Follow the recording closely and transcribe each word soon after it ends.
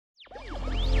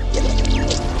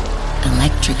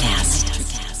NutraCast.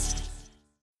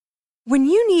 When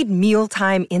you need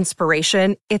mealtime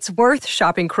inspiration, it's worth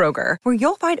shopping Kroger, where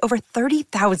you'll find over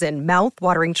 30,000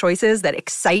 mouth-watering choices that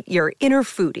excite your inner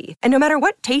foodie. And no matter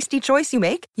what tasty choice you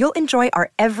make, you'll enjoy our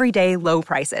everyday low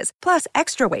prices, plus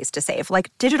extra ways to save,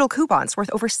 like digital coupons worth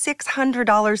over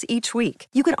 $600 each week.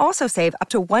 You can also save up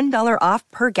to $1 off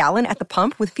per gallon at the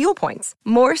pump with fuel points.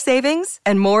 More savings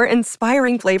and more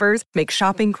inspiring flavors make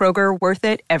shopping Kroger worth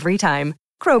it every time.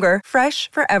 Kroger, fresh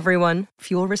for everyone.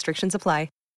 Fuel restrictions apply.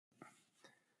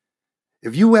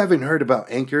 If you haven't heard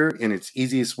about Anchor and its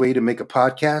easiest way to make a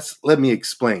podcast, let me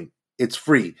explain. It's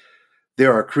free.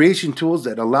 There are creation tools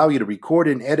that allow you to record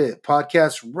and edit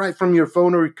podcasts right from your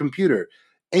phone or computer.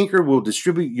 Anchor will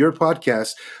distribute your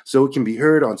podcast so it can be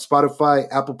heard on Spotify,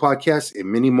 Apple Podcasts,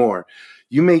 and many more.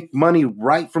 You make money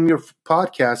right from your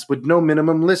podcast with no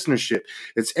minimum listenership.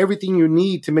 It's everything you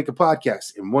need to make a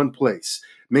podcast in one place.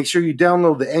 Make sure you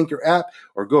download the Anchor app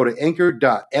or go to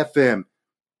anchor.fm.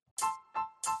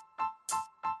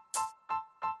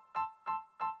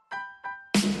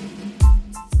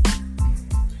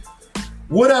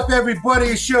 What up, everybody?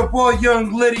 It's your boy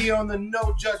Young Liddy on the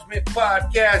No Judgment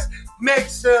Podcast. Make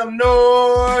some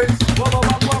noise. Whoop,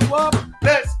 whoop, whoop, whoop.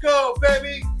 Let's go,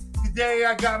 baby. Today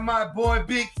I got my boy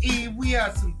Big E. We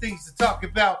have some things to talk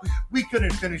about. We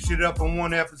couldn't finish it up in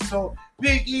one episode.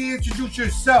 Big E, introduce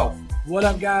yourself. What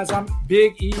up, guys? I'm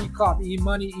Big E. Call me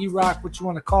E-Money, E-Rock, what you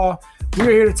want to call. We're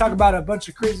here to talk about a bunch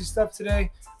of crazy stuff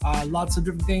today. Lots of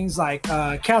different things like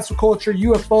cancel culture,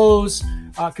 UFOs,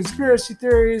 conspiracy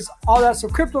theories, all that. So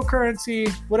cryptocurrency,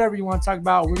 whatever you want to talk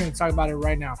about, we're going to talk about it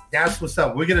right now. That's what's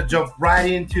up. We're going to jump right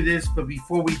into this. But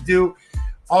before we do,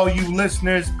 all you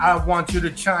listeners, I want you to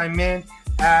chime in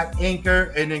at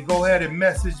Anchor and then go ahead and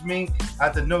message me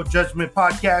at the No Judgment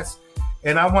Podcast.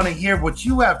 And I want to hear what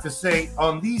you have to say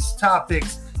on these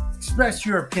topics. Express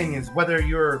your opinions, whether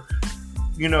you're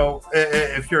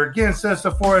if you're against us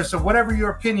or for us or whatever your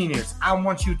opinion is. I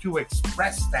want you to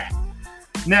express that.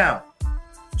 Now,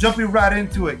 jumping right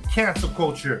into it, cancel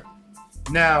culture.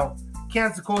 Now,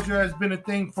 cancel culture has been a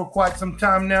thing for quite some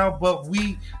time now, but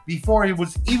before it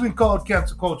was even called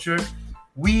cancel culture,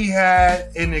 we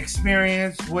had an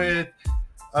experience with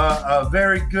a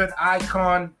very good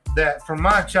icon that from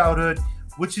my childhood,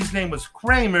 which his name was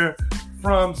Kramer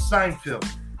from Seinfeld.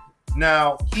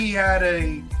 Now, he had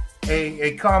a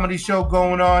comedy show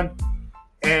going on,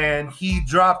 and he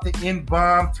dropped the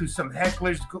N-bomb to some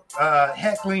hecklers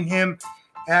heckling him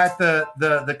at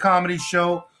the comedy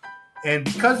show. And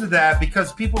because of that,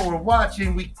 because people were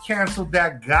watching, we canceled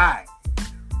that guy.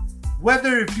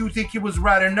 Whether if you think it was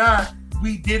right or not,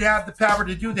 we did have the power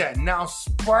to do that. Now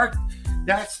sparked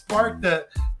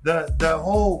the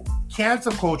whole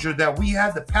cancel culture that we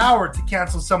had the power to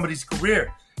cancel somebody's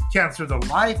career, cancel their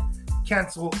life,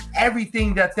 cancel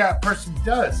everything that person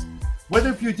does. Whether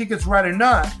if you think it's right or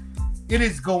not, it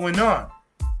is going on.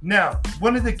 Now,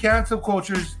 one of the cancel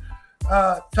culture's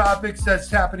topics that's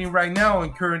happening right now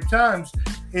in current times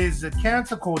is the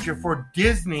cancel culture for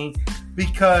Disney,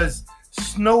 because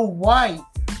Snow White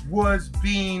was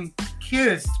being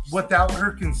kissed without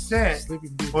her consent.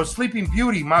 Sleeping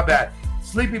Beauty, my bad.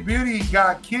 Sleeping Beauty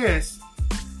got kissed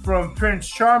from Prince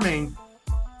Charming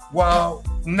while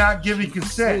not giving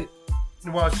consent.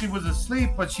 Well, she was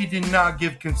asleep, but she did not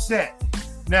give consent.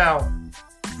 Now,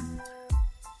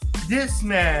 this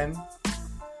man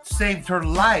saved her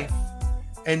life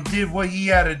and did what he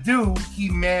had to do. He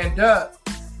manned up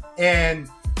and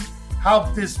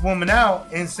helped this woman out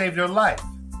and saved her life.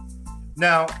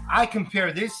 Now, I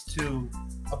compare this to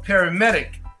a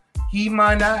paramedic. He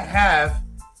might not have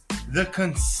the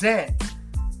consent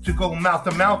to go mouth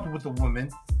to mouth with a woman,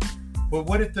 but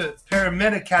what if the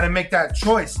paramedic had to make that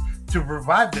choice to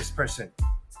revive this person?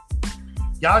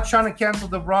 Y'all trying to cancel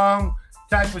the wrong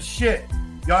type of shit.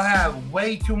 Y'all have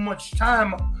way too much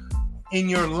time in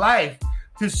your life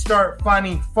to start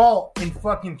finding fault in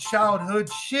fucking childhood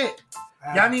shit.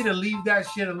 Y'all need to leave that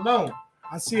shit alone.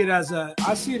 I see it as a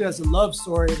love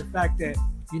story. The fact that,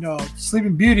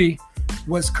 Sleeping Beauty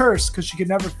was cursed because she could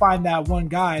never find that one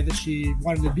guy that she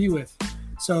wanted to be with.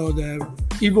 So the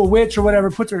evil witch or whatever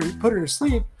put her to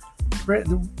sleep.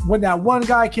 When that one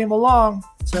guy came along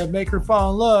to make her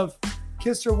fall in love,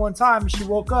 kissed her one time, and she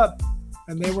woke up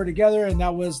and they were together, and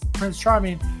that was Prince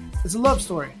Charming. It's a love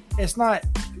story. It's not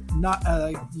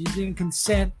you didn't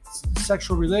consent,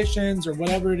 sexual relations or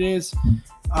whatever it is.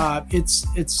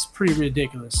 It's pretty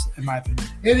ridiculous in my opinion.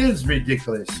 It is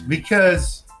ridiculous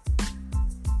because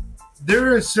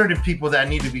there are certain people that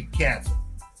need to be canceled,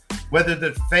 whether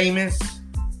they're famous,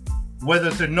 whether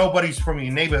they're nobodies from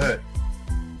your neighborhood.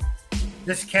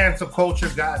 This cancel culture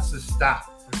got to stop.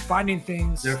 finding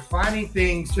things. They're finding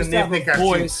things just to have nitpick a at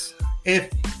voice. you.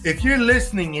 If you're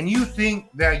listening and you think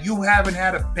that you haven't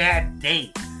had a bad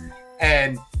day,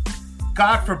 and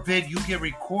God forbid you get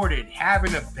recorded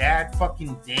having a bad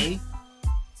fucking day,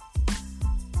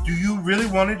 do you really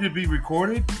want it to be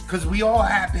recorded? Because we all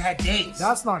have bad days.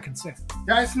 That's not consent.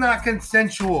 That's not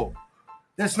consensual.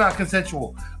 That's not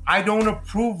consensual. I don't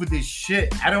approve of this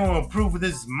shit. I don't approve of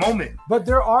this moment. But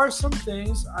there are some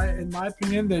things, in my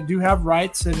opinion, that do have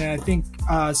rights. And I think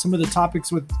some of the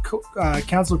topics with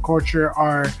cancel culture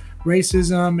are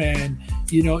racism and,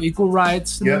 equal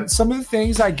rights. And Yep. some of the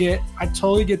things I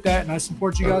totally get that. And I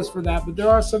support you guys for that. But there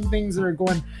are some things that are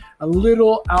going a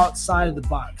little outside of the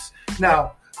box.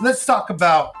 Now, let's talk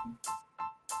about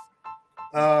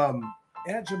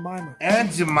Aunt Jemima.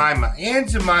 Aunt Jemima. Aunt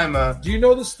Jemima. Do you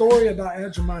know the story about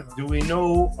Aunt Jemima? Do we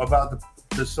know about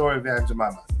the story of Aunt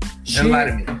Jemima? She,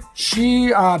 Enlighten me.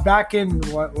 She back in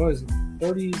what was it,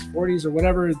 30s, 40s, or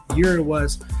whatever year it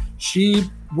was, she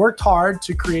worked hard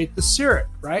to create the syrup,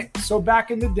 right? So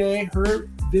back in the day, her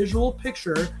visual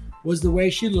picture was the way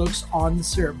she looks on the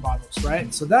syrup bottles,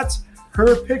 right? So that's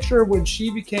her picture when she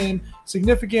became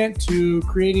significant to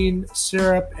creating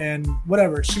syrup and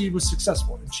whatever. She was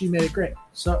successful and she made it great.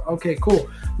 So, okay, cool.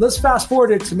 Let's fast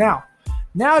forward it to now.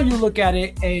 Now you look at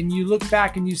it and you look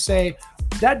back and you say,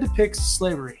 that depicts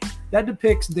slavery. That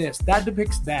depicts this. That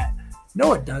depicts that.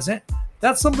 No, it doesn't.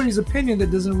 That's somebody's opinion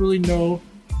that doesn't really know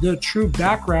the true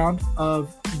background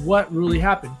of what really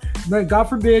happened. But God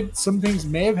forbid, some things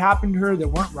may have happened to her that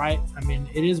weren't right. I mean,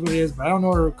 it is what it is, but I don't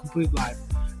know her complete life.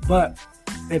 But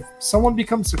if someone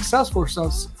becomes successful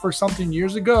for something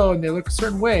years ago and they look a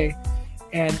certain way,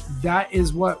 and that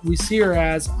is what we see her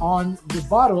as on the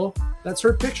bottle, that's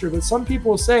her picture. But some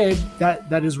people say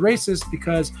that is racist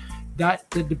because that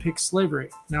depicts slavery.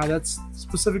 Now, that's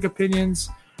specific opinions.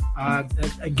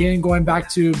 Again, going back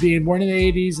to being born in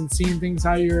the 80s and seeing things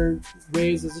how you're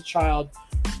raised as a child,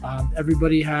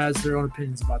 everybody has their own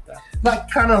opinions about that.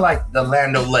 Kind of like the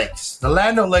Land O'Lakes. The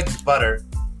Land O'Lakes butter,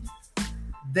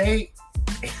 they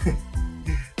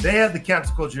had the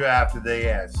cancel culture after they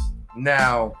asked.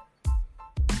 Now,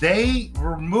 they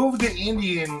removed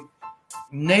the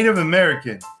Native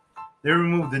American. They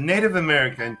removed the Native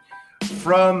American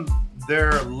from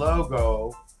their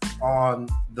logo on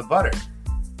the butter.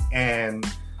 And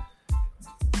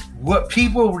what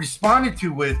people responded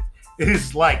to with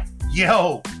is like,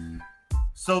 yo,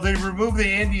 so they removed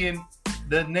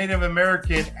the Native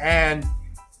American and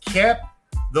kept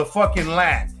the fucking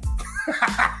land.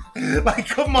 Like,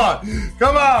 come on,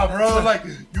 bro. Like,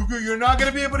 you're not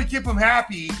gonna be able to keep them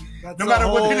happy. That's no matter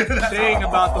what they do. Thing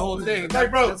about the whole thing.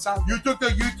 Like, bro, you took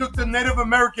the Native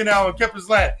American out and kept his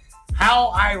land.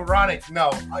 How ironic. No,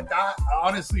 I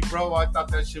honestly, bro, I thought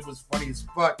that shit was funny as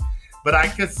fuck. But I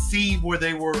could see where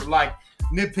they were like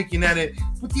nitpicking at it.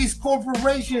 But these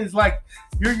corporations, like,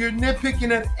 you're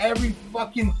nitpicking at every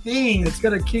fucking thing. It's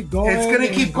gonna keep going. It's gonna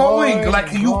keep going.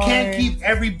 Like, you can't keep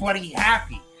everybody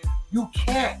happy. You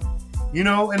can't.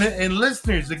 And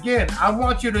listeners, again, I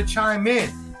want you to chime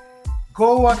in.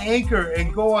 Go on Anchor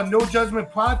and go on No Judgment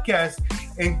Podcast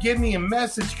and give me a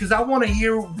message, because I want to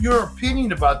hear your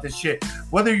opinion about this shit.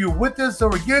 Whether you're with us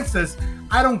or against us,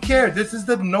 I don't care. This is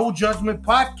the No Judgment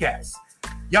Podcast.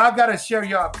 Y'all got to share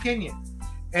your opinion.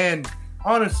 And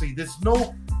honestly, this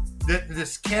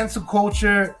cancel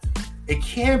culture, it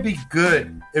can't be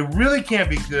good. It really can't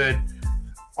be good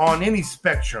on any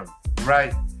spectrum,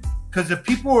 right? Because if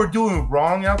people are doing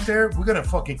wrong out there, we're going to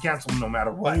fucking cancel them no matter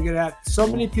what. You're going to have so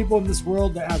many people in this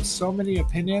world that have so many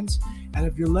opinions. And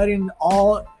if you're letting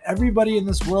everybody in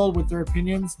this world with their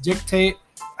opinions dictate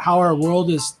how our world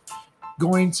is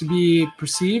going to be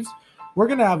perceived, we're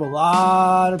going to have a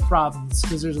lot of problems,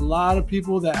 because there's a lot of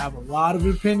people that have a lot of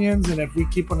opinions. And if we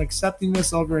keep on accepting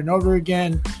this over and over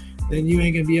again, then you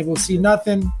ain't going to be able to see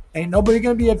nothing. Ain't nobody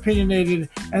going to be opinionated.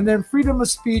 And then freedom of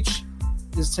speech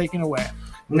is taken away.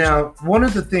 Now, one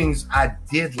of the things I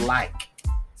did like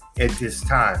at this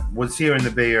time was here in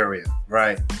the Bay Area,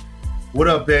 right? What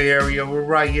up, Bay Area? We're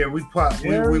right here. We're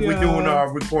doing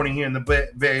our recording here in the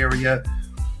Bay Area.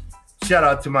 Shout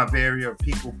out to my Bay Area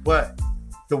people. But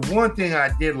the one thing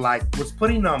I did like was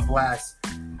putting on blast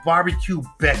Barbecue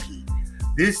Becky.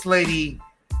 This lady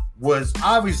was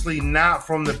obviously not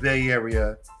from the Bay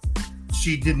Area.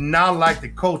 She did not like the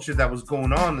culture that was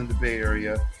going on in the Bay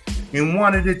Area and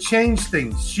wanted to change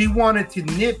things. She wanted to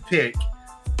nitpick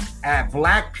at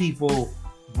black people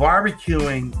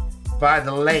barbecuing by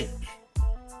the lake.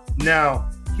 Now,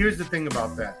 here's the thing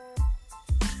about that.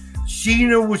 She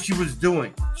knew what she was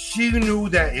doing. She knew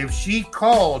that if she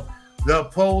called the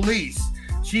police,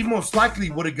 she most likely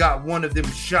would have got one of them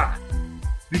shot.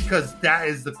 because that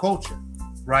is the culture,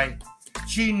 right?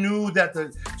 She knew that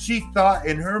she thought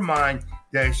in her mind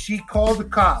that if she called the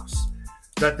cops,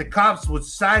 that the cops would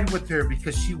side with her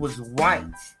because she was white,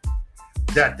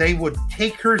 that they would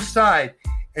take her side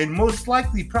and most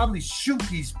likely probably shoot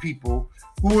these people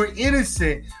who were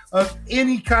innocent of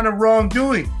any kind of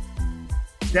wrongdoing.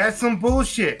 That's some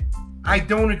bullshit. I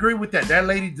don't agree with that. That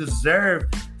lady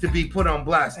deserved to be put on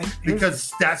blast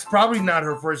because that's probably not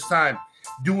her first time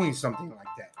doing something like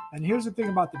that. And here's the thing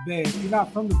about the Bay. If you're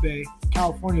not from the Bay,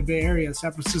 California Bay Area,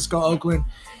 San Francisco, Oakland,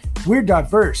 we're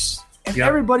diverse. And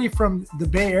everybody from the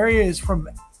Bay Area is from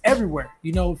everywhere.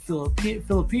 You know,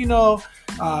 Filipino,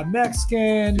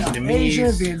 Mexican,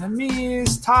 Asian,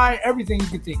 Vietnamese, Thai, everything you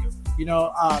can think of. You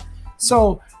know,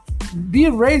 so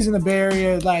being raised in the Bay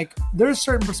Area, like there's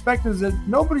certain perspectives that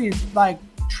nobody like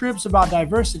trips about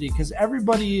diversity because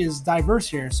everybody is diverse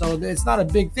here. So it's not a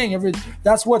big thing.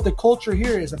 That's what the culture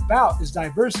here is about, is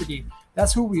diversity.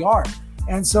 That's who we are.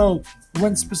 And so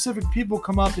when specific people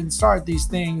come up and start these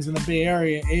things in the Bay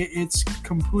Area, it's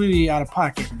completely out of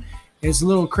pocket. It's a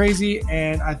little crazy,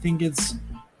 and I think it's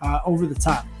over the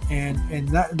top. And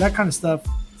that kind of stuff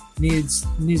needs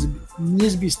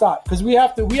to be stopped because we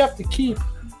have to keep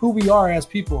who we are as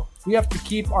people. We have to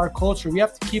keep our culture. We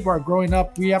have to keep our growing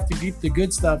up. We have to keep the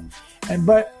good stuff.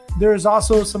 But there's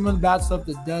also some of the bad stuff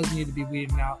that does need to be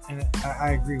weeded out, and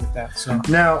I agree with that. So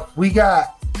now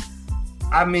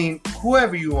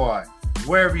whoever you are,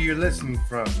 wherever you're listening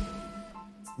from,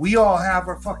 we all have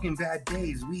our fucking bad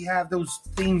days. We have those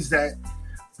things that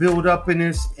build up in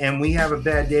us, and we have a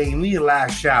bad day, and we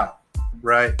lash out,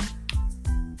 right?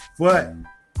 But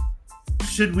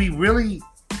should we really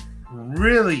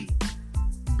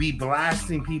be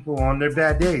blasting people on their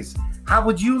bad days? How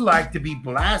would you like to be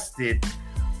blasted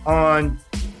on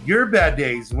your bad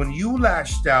days when you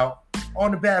lashed out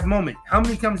on a bad moment? How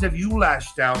many times have you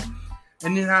lashed out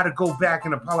and then had to go back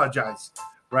and apologize,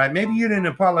 right? Maybe you didn't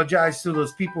apologize to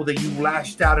those people that you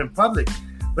lashed out in public,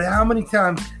 but how many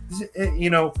times,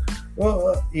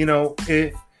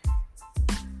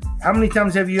 how many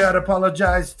times have you had to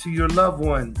apologize to your loved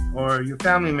one or your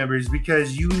family members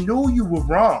because you knew you were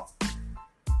wrong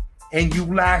and you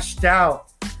lashed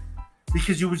out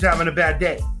because you was having a bad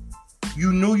day?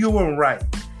 You knew you were right.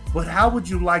 But how would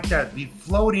you like that be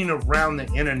floating around the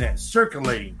internet,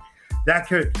 circulating? That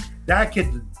could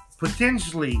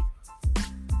potentially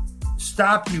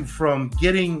stop you from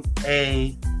getting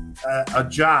a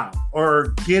job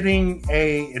or getting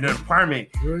an apartment.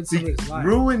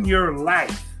 Ruin your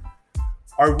life.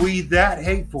 Are we that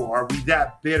hateful? Are we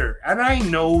that bitter? And I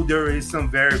know there is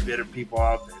some very bitter people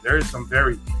out there. There is some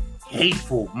very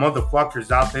hateful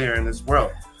motherfuckers out there in this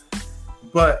world.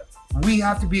 But we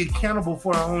have to be accountable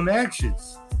for our own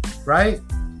actions, right?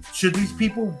 Should these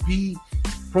people be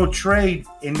portrayed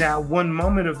in that one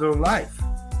moment of their life?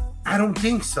 I don't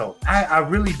think so. I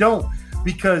really don't.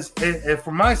 Because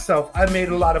for myself, I made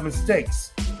a lot of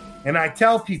mistakes. And I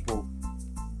tell people,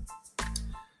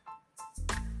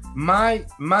 my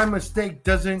mistake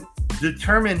doesn't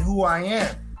determine who I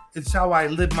am. It's how I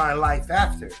live my life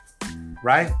after,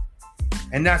 right?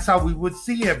 And that's how we would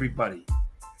see everybody.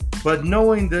 But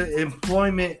knowing the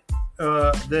employment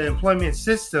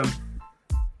system,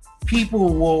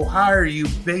 people will hire you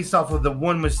based off of the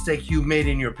one mistake you made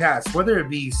in your past. Whether it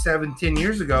be 7-10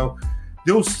 years ago,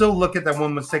 they'll still look at that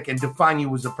one mistake and define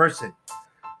you as a person.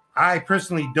 I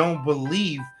personally don't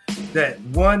believe that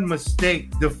one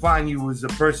mistake define you as a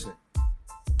person.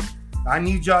 I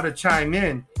need y'all to chime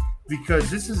in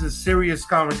because this is a serious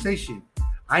conversation.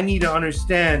 I need to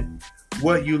understand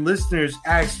what you listeners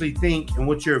actually think and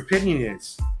what your opinion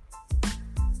is.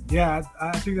 Yeah,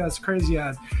 I think that's crazy.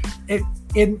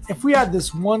 If we had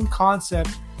this one concept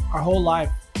our whole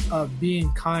life of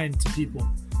being kind to people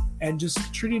and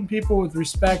just treating people with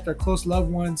respect, our close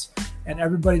loved ones and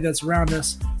everybody that's around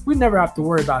us, we never have to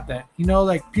worry about that. You know,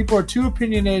 like people are too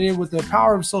opinionated with the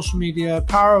power of social media,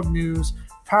 power of news,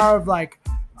 power of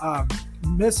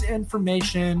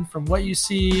misinformation from what you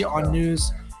see on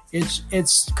news.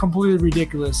 It's completely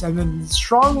ridiculous. And then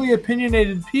strongly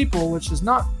opinionated people, which is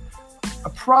not a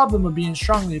problem of being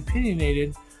strongly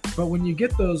opinionated, but when you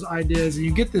get those ideas and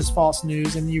you get this false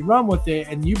news and you run with it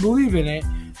and you believe in it,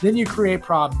 then you create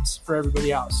problems for everybody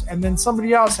else. And then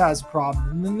somebody else has a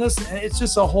problem. And then it's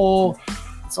just a whole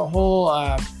world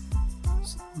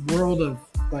of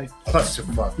like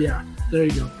clusterfuck. Yeah, there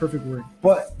you go. Perfect word.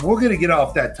 But we're going to get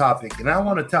off that topic and I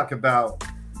want to talk about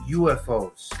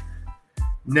UFOs.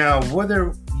 Now,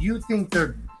 whether you think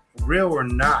they're real or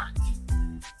not,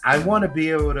 I want to be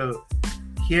able to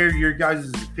hear your guys'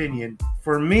 opinion.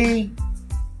 For me,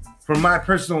 from my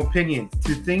personal opinion,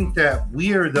 to think that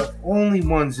we are the only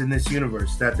ones in this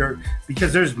universe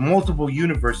because there's multiple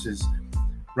universes,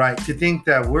 right? To think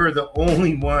that we're the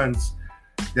only ones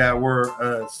that were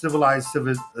a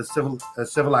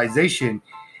civilization,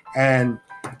 and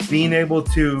being able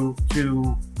to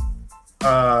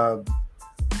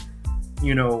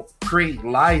create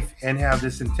life and have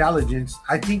this intelligence.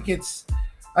 I think it's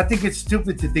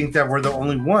stupid to think that we're the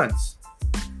only ones.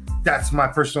 That's my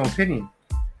personal opinion.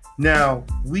 Now,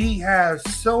 we have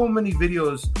so many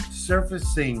videos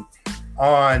surfacing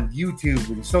on YouTube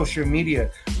and social media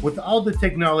with all the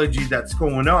technology that's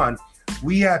going on.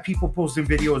 We have people posting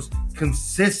videos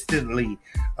consistently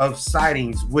of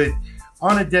sightings with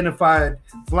unidentified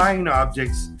flying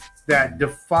objects that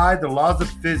defy the laws of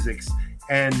physics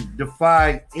and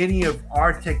defy any of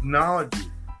our technology.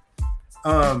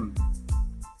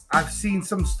 I've seen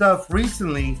some stuff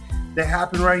recently that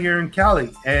happened right here in Cali,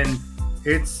 and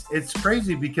it's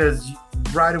crazy because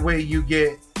right away you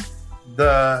get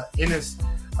the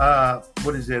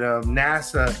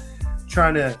NASA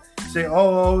trying to say,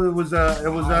 oh, it was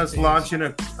us launching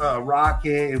a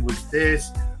rocket, it was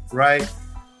this, right?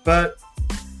 But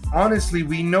honestly,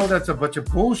 we know that's a bunch of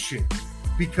bullshit,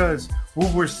 because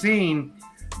what we're seeing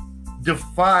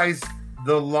defies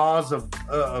the laws of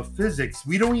physics.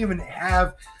 We don't even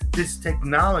have this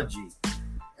technology.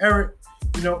 Eric,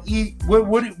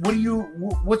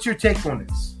 what's your take on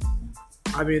this?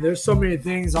 I mean, there's so many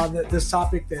things on this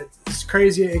topic that is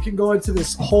crazy. It can go into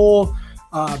this whole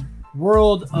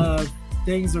world of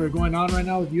things that are going on right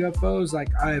now with UFOs. Like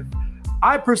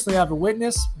I personally haven't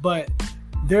witnessed, but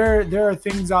there are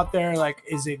things out there. Like,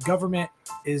 is it government?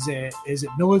 Is it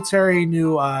military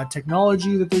new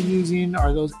technology that they're using?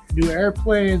 Are those new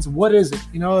airplanes? What is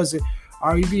it?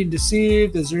 Are you being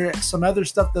deceived? Is there some other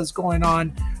stuff that's going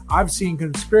on? I've seen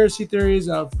conspiracy theories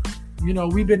of,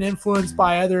 we've been influenced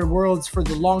by other worlds for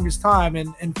the longest time.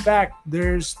 And in fact,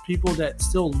 there's people that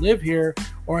still live here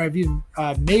or have even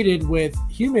mated with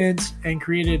humans and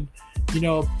created,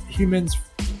 humans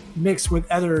mixed with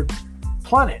other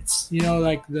planets,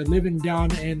 like they're living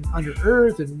down under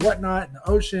Earth and whatnot in the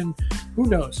ocean. Who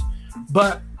knows?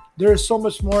 But there's so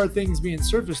much more things being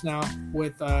surfaced now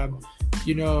with,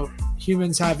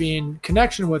 humans having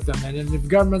connection with them. And the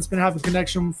government's been having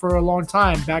connection for a long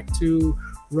time, back to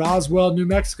Roswell, New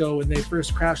Mexico, when they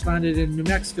first crash landed in New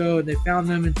Mexico and they found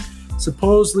them. And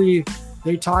supposedly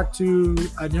they talked to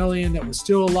an alien that was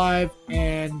still alive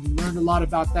and learned a lot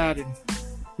about that. And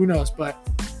who knows? But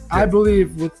I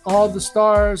believe with all the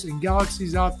stars and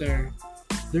galaxies out there,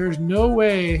 there's no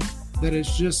way that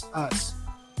it's just us.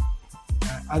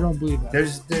 I don't believe that.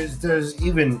 There's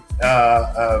even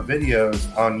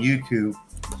videos on YouTube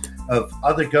of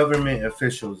other government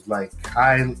officials, like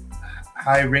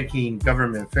high-ranking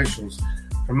government officials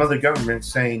from other governments,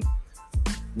 saying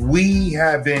we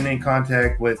have been in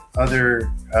contact with other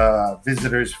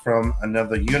visitors from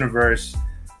another universe,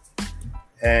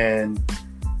 and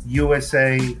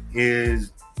USA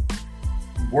is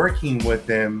working with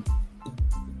them,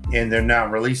 and they're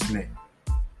not releasing it.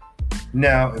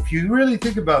 Now, if you really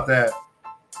think about that,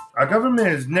 our government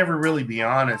has ever really been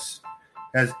honest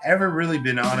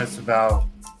about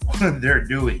their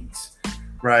doings,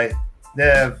 right? They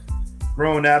have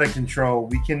grown out of control.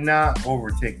 We cannot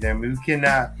overtake them. We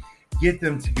cannot get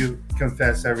them to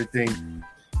confess everything.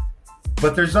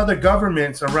 But there's other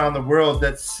governments around the world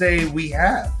that say we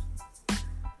have,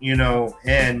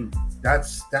 and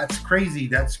that's crazy.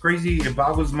 That's crazy. It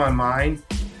boggles my mind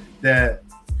that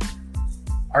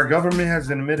our government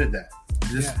hasn't admitted that,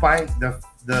 despite the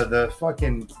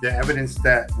evidence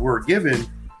that we're given.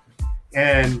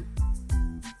 And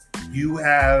you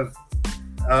have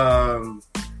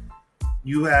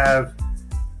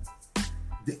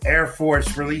the Air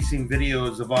Force releasing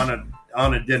videos of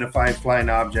unidentified flying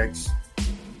objects.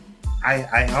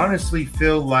 I honestly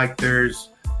feel like they're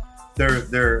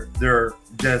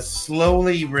just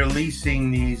slowly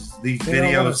releasing these videos.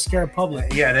 Don't want to scare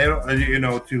public. Yeah, they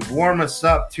don't, to warm us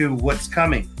up to what's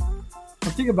coming.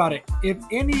 Well, think about it. If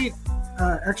any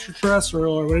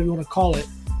extraterrestrial, or whatever you want to call it,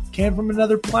 came from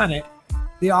another planet,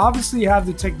 they obviously have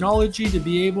the technology to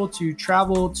be able to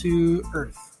travel to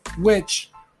Earth,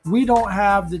 which we don't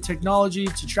have the technology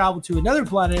to travel to another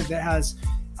planet that has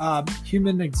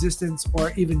human existence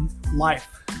or even life.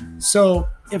 So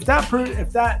if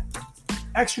that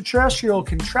extraterrestrial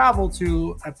can travel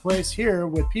to a place here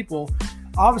with people,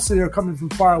 obviously they're coming from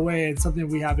far away and something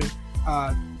we haven't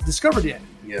discovered yet.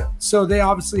 Yeah. So they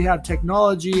obviously have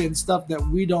technology and stuff that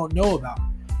we don't know about.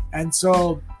 And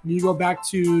so you go back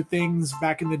to things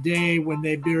back in the day when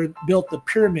they built the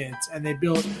pyramids and they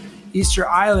built Easter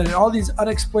Island and all these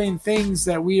unexplained things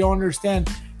that we don't understand,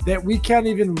 that we can't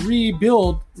even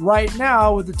rebuild right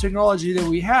now with the technology that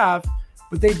we have,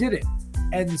 but they did it.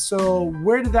 And so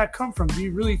where did that come from? Do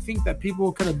you really think that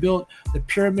people could have built the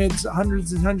pyramids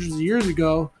hundreds and hundreds of years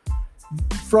ago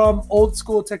from old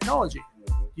school technology?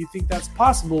 Do you think that's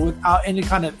possible without any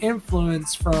kind of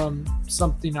influence from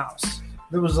something else?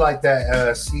 It was like that.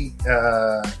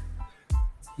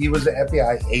 He was an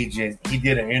FBI agent. He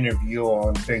did an interview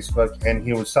on Facebook, and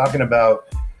he was talking about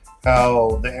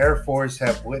how the Air Force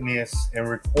have witnessed and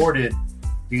recorded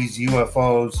these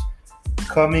UFOs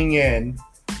coming in,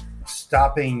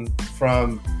 stopping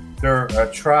from their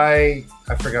I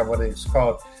forgot what it's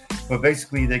called, but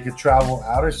basically they could travel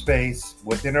outer space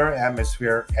within our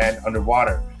atmosphere and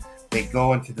underwater. They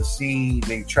go into the sea,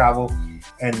 they travel,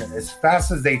 and as fast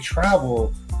as they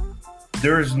travel,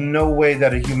 there's no way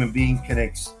that a human being can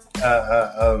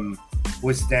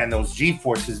withstand those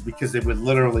G-forces, because they would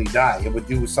literally die. It would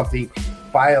do something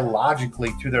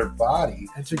biologically to their body.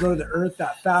 And to go to the Earth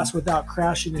that fast without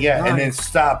crashing and and then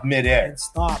stop midair. And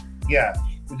stop. Yeah,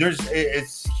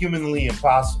 it's humanly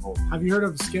impossible. Have you heard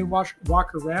of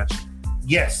Skinwalker Ranch?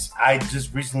 Yes, I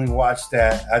just recently watched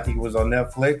that. I think it was on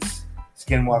Netflix.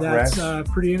 Skinwalker Ranch.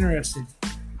 That's pretty interesting.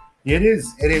 It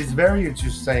is very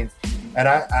interesting. And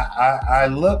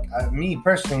me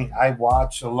personally, I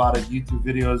watch a lot of YouTube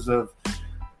videos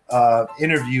of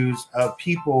interviews of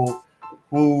people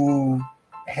who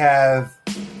have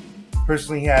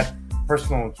personally had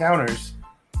personal encounters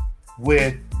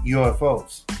with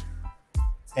UFOs.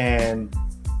 And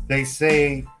they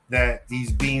say that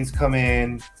these beings come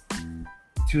in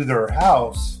to their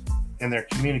house and they're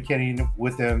communicating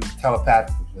with them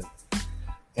telepathically.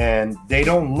 And they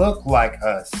don't look like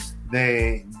us.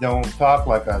 They don't talk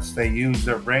like us. They use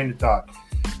their brain to talk.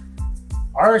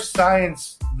 Our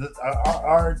science,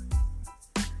 where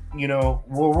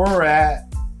we're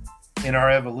at in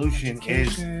our evolution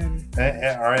is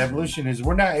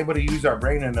we're not able to use our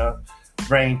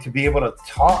brain to be able to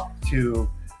talk to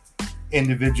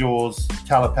individuals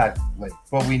telepathically,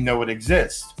 but we know it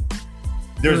exists.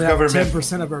 There's government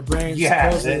 10% of our brains.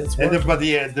 Yeah,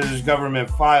 there's government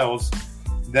files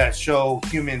that show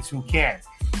humans who can't.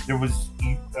 There was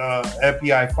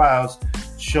FBI files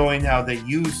showing how they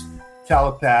use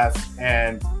telepaths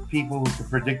and people who can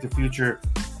predict the future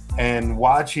and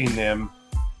watching them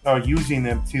or using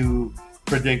them to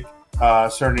predict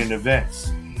certain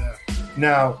events. Yeah.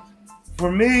 Now,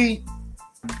 for me,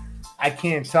 I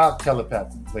can't talk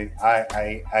telepathically.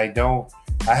 I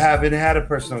haven't had a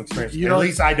personal experience. At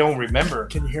least I don't remember.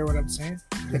 Can you hear what I'm saying?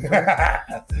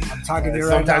 I'm talking to you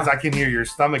right now. Sometimes I can hear your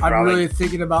stomach growling. I'm really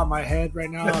thinking about my head right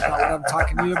now, about what I'm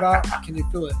talking to you about. Can you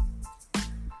feel it?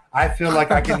 I feel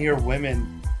like I can hear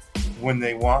women when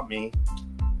they want me,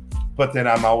 but then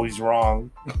I'm always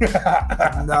wrong.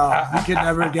 No, you can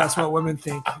never guess what women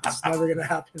think. It's never going to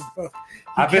happen, bro.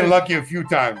 I've been lucky a few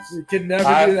times. You can never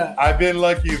do that. I've been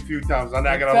lucky a few times. I'm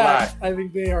not going to lie. I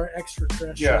think they are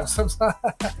extraterrestrial. Yeah. Sometimes.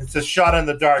 It's a shot in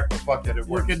the dark, but fuck it, it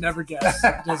works. You can never guess.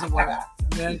 It doesn't work.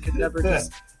 A man can never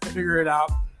just figure it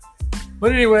out.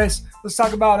 But anyways, let's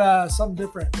talk about something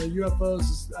different. The UFOs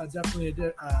is definitely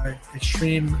an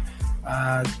extreme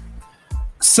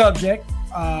subject.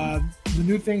 The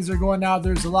new things are going out.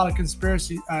 There's a lot of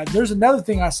conspiracy. There's another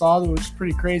thing I saw that was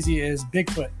pretty crazy is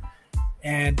Bigfoot.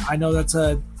 And I know that's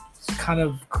a kind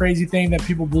of crazy thing that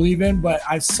people believe in, but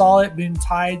I saw it being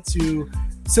tied to,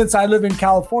 since I live in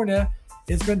California,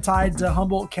 it's been tied to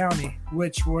Humboldt County,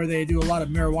 where they do a lot of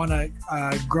marijuana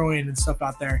growing and stuff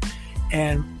out there.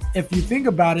 And if you think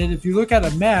about it, if you look at a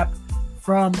map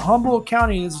from Humboldt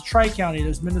County, there's a tri-county.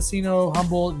 There's Mendocino,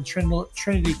 Humboldt, and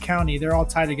Trinity County. They're all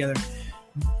tied together.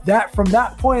 From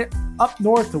that point up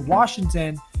north to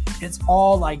Washington, it's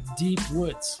all like deep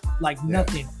woods, like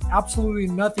nothing, absolutely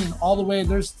nothing all the way.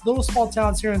 There's little small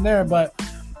towns here and there, but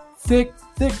thick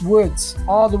woods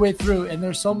all the way through. And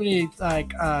there's so many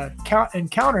like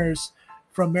encounters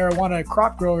from marijuana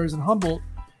crop growers in Humboldt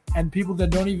and people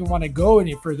that don't even want to go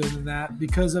any further than that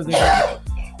because of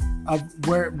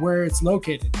where it's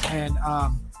located. And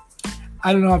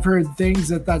I don't know, I've heard things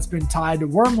that's been tied to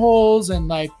wormholes and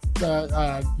like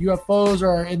the UFOs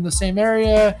are in the same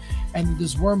area and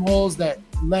there's wormholes that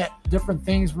let different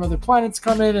things from other planets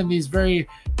come in these very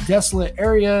desolate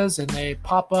areas and they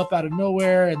pop up out of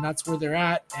nowhere and that's where they're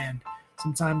at, and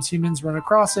sometimes humans run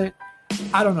across it.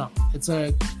 I don't know. It's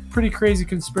a pretty crazy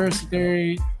conspiracy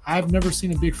theory. I've never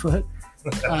seen a Bigfoot.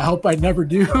 I hope I never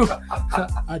do.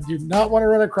 I do not want to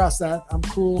run across that. I'm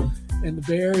cool in the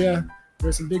Bay Area.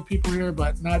 There's some big people here,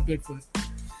 but not Bigfoot.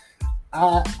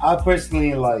 I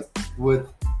personally, like, with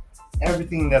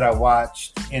everything that I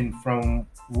watched and from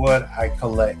what I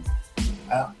collect,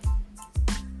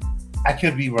 I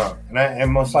could be wrong,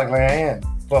 and most likely I am.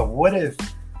 But what if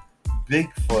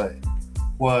Bigfoot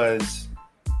was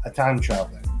a time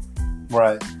traveler,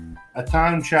 right? A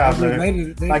time traveler,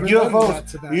 like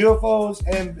UFOs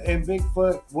and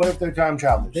Bigfoot. What if they're time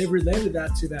travelers? They've related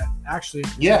that to that, actually.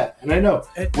 Yeah, and I know.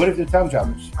 What if they're time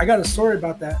travelers? I got a story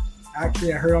about that.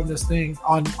 Actually, I heard on this thing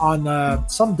on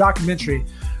some documentary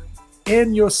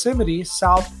in Yosemite,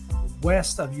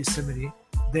 southwest of Yosemite.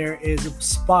 There is a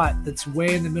spot that's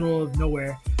way in the middle of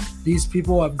nowhere. These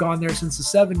people have gone there since the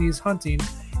 70s hunting,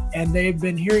 and they've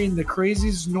been hearing the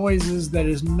craziest noises that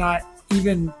is not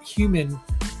even human.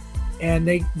 And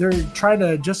they're trying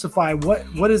to justify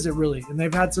what is it really? And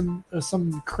they've had some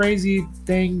crazy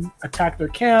thing attack their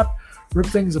camp, rip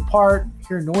things apart,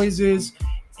 hear noises.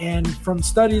 And from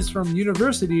studies from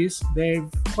universities, they've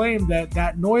claimed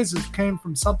that noises came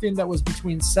from something that was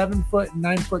between 7 foot and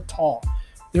 9 foot tall.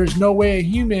 There's no way a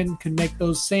human can make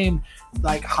those same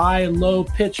like high, low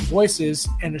pitch voices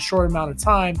in a short amount of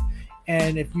time.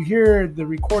 And if you hear the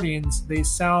recordings, they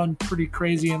sound pretty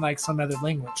crazy in like some other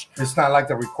language. It's not like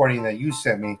the recording that you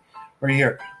sent me where you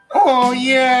hear, oh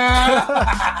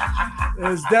yeah.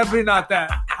 It's definitely not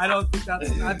that. I don't think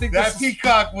that's, I think that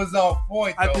peacock was on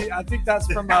point though. I think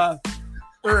that's from Earth.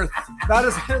 That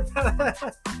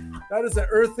is an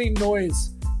earthing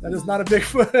noise. That is not a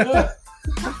Bigfoot.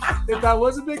 If that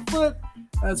was a Bigfoot,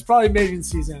 that's probably mating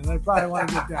season. I probably want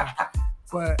to get down.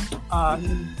 But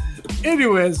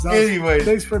anyways,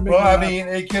 thanks for making. Well, I mean,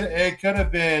 it could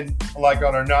have been like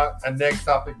on our next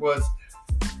topic was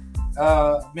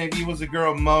maybe it was a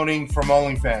girl moaning from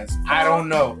OnlyFans. I don't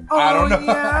know. I don't know.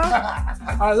 Yeah.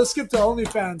 All right, let's skip to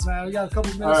OnlyFans, man. We got a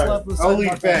couple minutes left.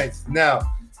 OnlyFans. Now,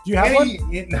 do you have one?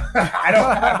 I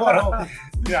don't have one.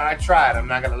 Yeah, I tried. I'm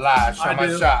not gonna lie. I shot my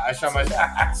shot.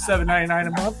 $7.99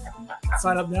 a month.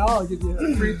 Sign up now. I'll give you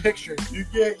a free picture. You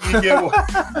get one.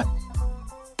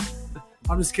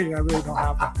 I'm just kidding. I really don't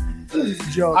have one. It's a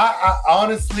joke. I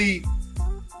honestly,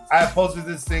 I posted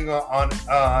this thing on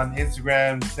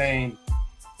Instagram saying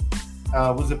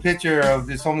was a picture of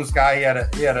this homeless guy.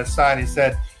 He had a sign. He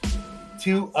said,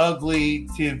 "Too ugly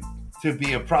to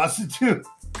be a prostitute."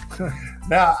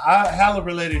 Now I hella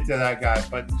related to that guy,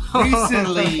 but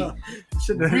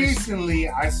recently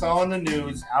I saw on the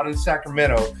news out in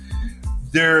Sacramento,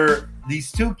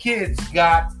 these two kids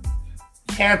got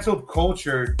canceled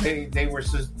culture. They were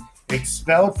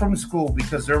expelled from school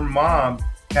because their mom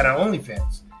had an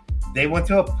OnlyFans. They went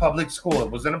to a public school.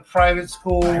 It wasn't a private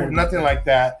school, nothing like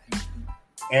that.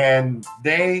 And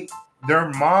their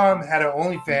mom had an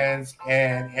OnlyFans,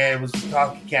 and it was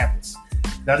off campus.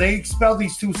 Now they expelled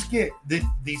these two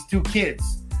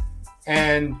kids,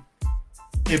 and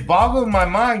it boggled my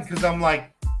mind because I'm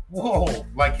like, whoa,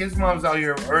 like his mom's out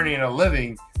here earning a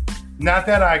living. Not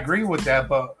that I agree with that,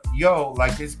 but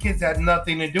like his kids had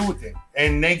nothing to do with it,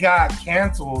 and they got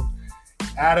canceled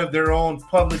out of their own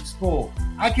public school.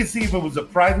 I can see if it was a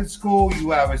private school, you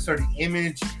have a certain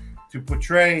image to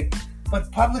portray,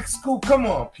 but public school, come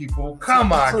on, people,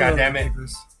 come on, goddammit.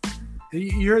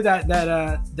 You heard that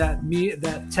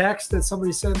text that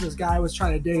somebody sent? This guy was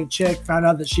trying to date a chick, found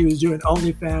out that she was doing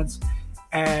OnlyFans,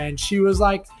 and she was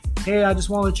like, "Hey, I just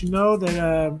want to let you know that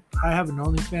I have an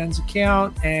OnlyFans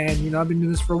account, and I've been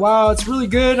doing this for a while. It's really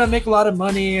good. I make a lot of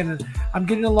money, and I'm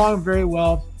getting along very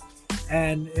well.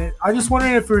 And I just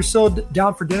wondering if we're still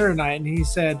down for dinner tonight." And he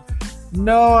said,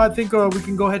 "No, I think we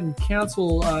can go ahead and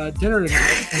cancel dinner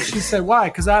tonight." And she said, "Why?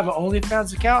 Because I have an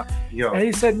OnlyFans account?" And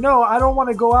he said, "No, I don't want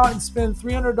to go out and spend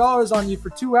 $300 on you for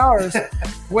 2 hours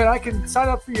when I can sign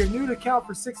up for your nude account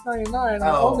for $6.99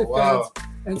 on OnlyFans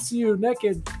and see you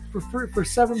naked for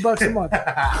 $7 a month."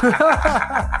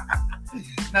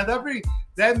 Now that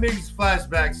makes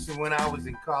flashbacks to when I was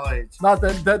in college. Not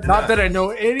that I know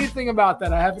anything about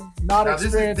that. I haven't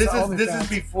experienced this is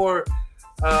before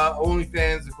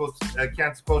OnlyFans,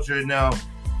 cancel culture. Now,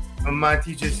 my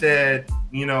teacher said,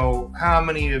 how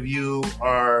many of you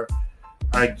are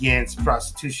against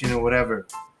prostitution or whatever?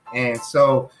 And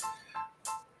so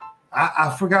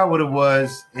I forgot what it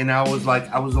was, and I was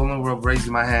only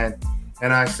raising my hand,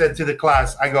 and I said to the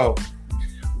class, I go,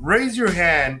 raise your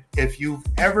hand if you've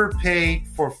ever paid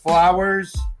for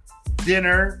flowers,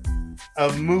 dinner,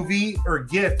 a movie, or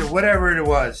gift, or whatever it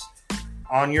was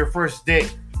on your first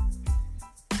date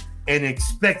and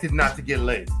expected not to get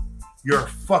laid. You're a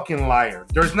fucking liar.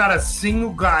 There's not a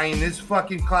single guy in this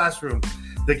fucking classroom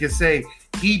that can say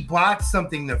he bought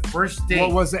something the first day.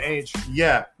 What was the age?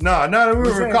 Yeah. No, we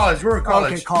were in college.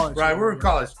 Okay, college. Right, we were in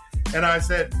college. And I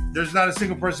said, there's not a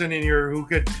single person in here who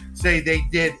could say they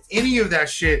did any of that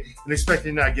shit and expect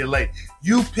to not get laid.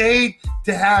 You paid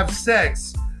to have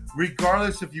sex,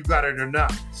 regardless if you got it or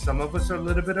not. Some of us are a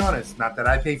little bit honest. Not that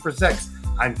I pay for sex.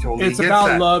 I'm totally against that. It's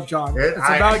about love, John. It's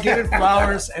about getting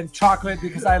flowers and chocolate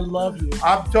because I love you.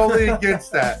 I'm totally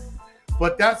against that.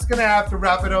 But that's going to have to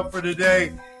wrap it up for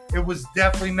today. It was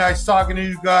definitely nice talking to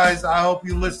you guys. I hope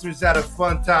you listeners had a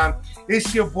fun time.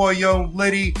 It's your boy, Young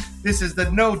Liddy. This is the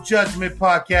No Judgment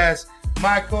Podcast.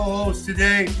 My co-host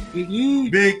today,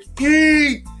 Big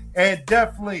E. And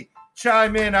definitely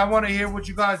chime in. I want to hear what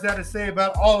you guys had to say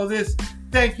about all of this.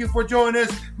 Thank you for joining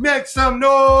us. Make some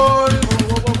noise.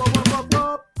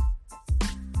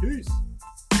 Peace.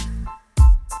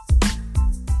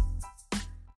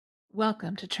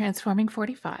 Welcome to Transforming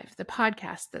 45, the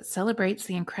podcast that celebrates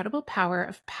the incredible power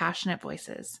of passionate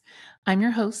voices. I'm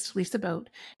your host, Lisa Boat.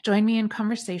 Join me in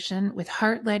conversation with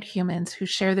heart-led humans who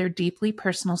share their deeply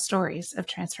personal stories of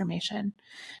transformation.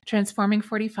 Transforming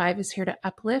 45 is here to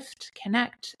uplift,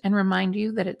 connect, and remind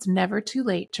you that it's never too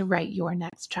late to write your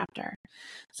next chapter.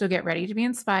 So get ready to be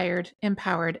inspired,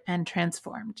 empowered, and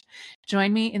transformed.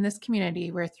 Join me in this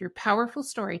community where through powerful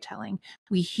storytelling,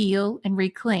 we heal and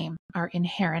reclaim our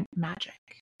inherent magic.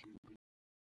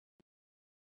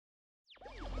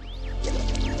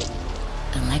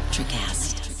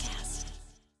 Electricast.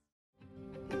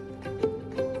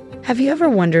 Have you ever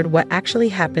wondered what actually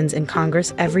happens in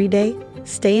Congress every day?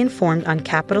 Stay informed on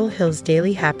Capitol Hill's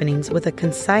daily happenings with a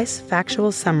concise,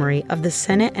 factual summary of the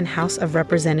Senate and House of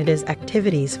Representatives'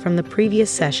 activities from the previous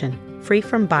session, free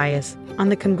from bias, on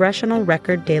the Congressional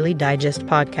Record Daily Digest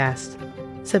podcast.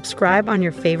 Subscribe on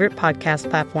your favorite podcast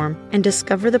platform and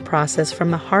discover the process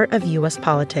from the heart of U.S.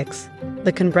 politics.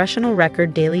 The Congressional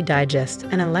Record Daily Digest,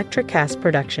 an Electricast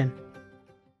production.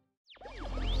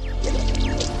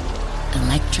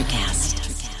 Electricast.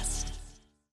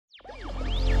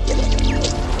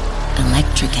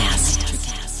 Electricast.